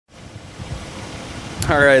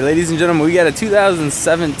Alright, ladies and gentlemen, we got a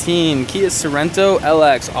 2017 Kia Sorento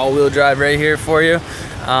LX all-wheel drive right here for you.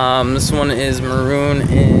 This one is maroon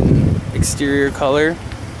in exterior color.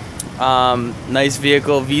 Nice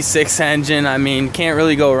vehicle, V6 engine. I mean, can't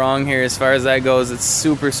really go wrong here as far as that goes. It's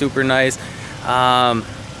super nice. It's got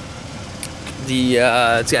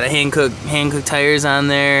a hand-cooked tires on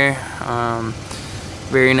there.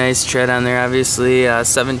 Very nice tread on there, obviously.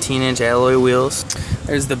 17-inch alloy wheels.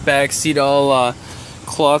 There's the back seat, all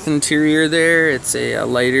cloth interior there. It's a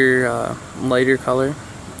lighter color.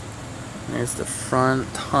 There's the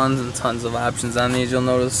front. Tons and tons of options on these. You'll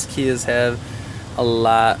notice Kias have a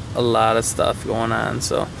lot of stuff going on.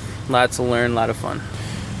 So, lots to learn, a lot of fun.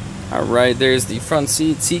 Alright, there's the front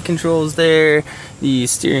seat controls there. The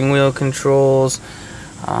steering wheel controls.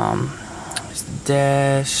 There's the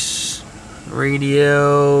dash.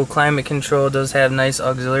 Radio, climate control, does have nice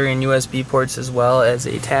auxiliary and USB ports, as well as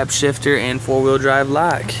a tap shifter and four-wheel drive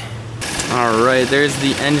lock. Alright, there's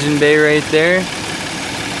the engine bay right there.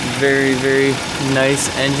 Very nice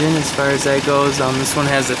engine as far as that goes. This one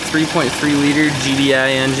has a 3.3 liter GDI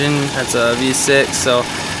engine. That's a V6, so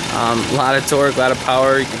a lot of torque, a lot of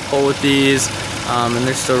power. You can pull with these, and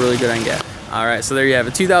they're still really good on gas. Alright, so there you have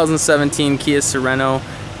it, 2017 Kia Sorento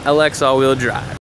LX all-wheel drive.